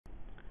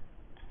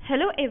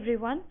Hello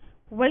everyone,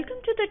 welcome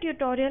to the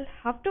tutorial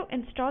how to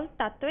install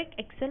Tatvic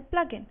Excel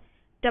Plugin.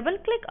 Double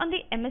click on the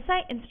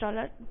MSI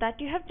installer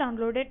that you have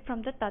downloaded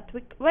from the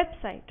Tatvic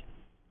website.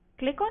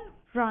 Click on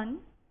Run,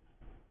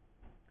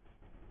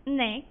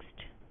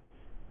 Next,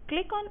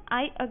 click on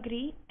I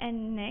agree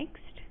and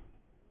Next,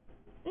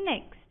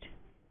 Next.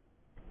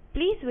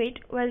 Please wait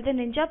while the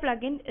Ninja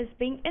plugin is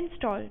being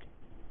installed.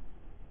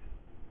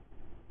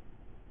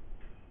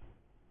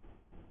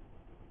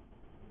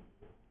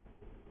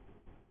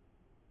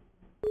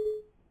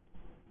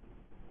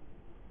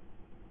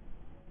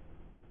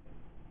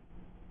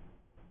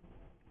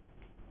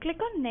 Click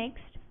on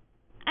Next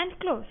and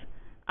close.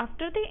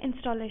 After the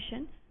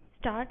installation,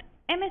 start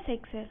MS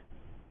Excel.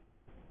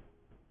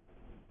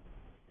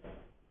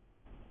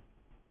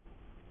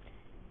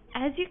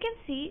 As you can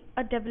see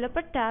a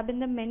developer tab in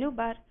the menu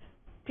bar,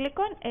 click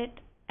on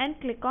it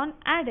and click on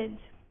Add-ins.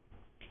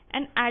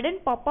 An add-in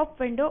pop-up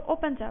window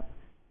opens up.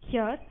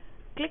 Here,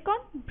 click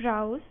on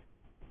Browse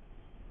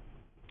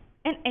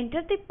and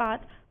enter the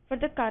path for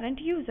the current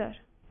user.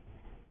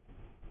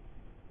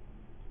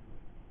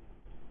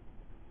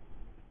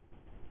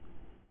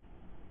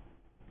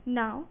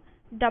 Now,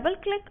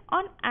 double-click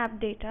on App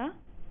Data,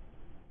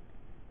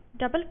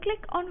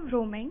 double-click on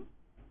Roaming,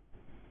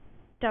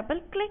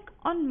 double-click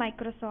on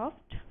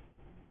Microsoft,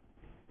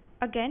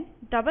 again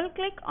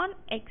double-click on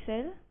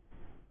Excel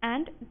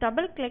and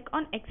double-click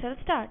on Excel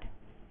Start.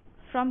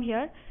 From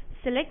here,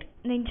 select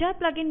Ninja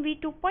Plugin V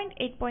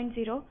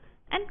 2.8.0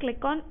 and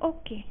click on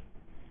OK.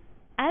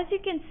 As you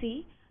can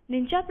see,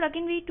 Ninja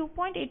Plugin V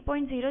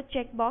 2.8.0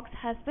 checkbox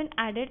has been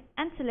added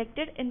and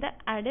selected in the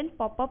add-in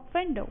pop-up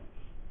window.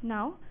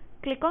 Now,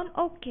 click on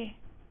OK.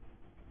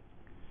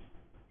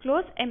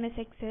 Close MS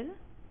Excel,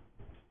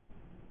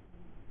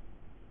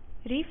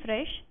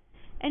 refresh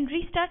and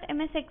restart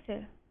MS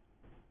Excel.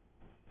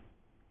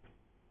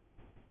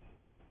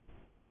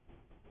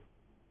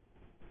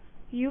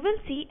 You will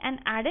see an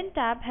add-in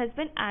tab has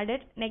been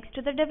added next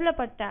to the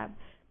developer tab.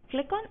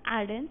 Click on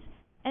add-ins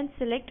and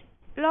select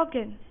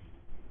logins.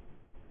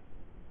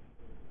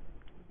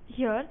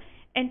 Here,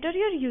 enter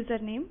your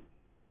username,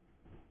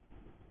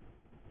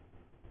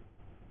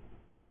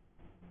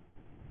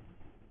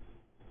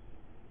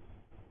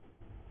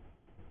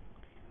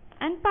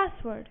 and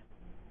password.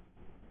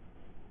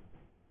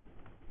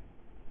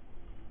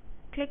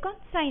 Click on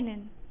Sign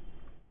In.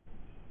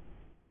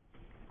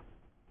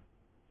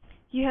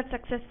 You have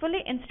successfully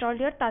installed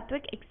your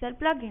Tatvic Excel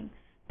plugin.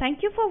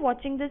 Thank you for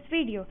watching this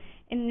video.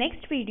 In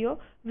next video,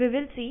 we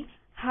will see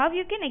how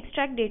you can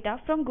extract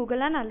data from Google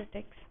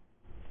Analytics.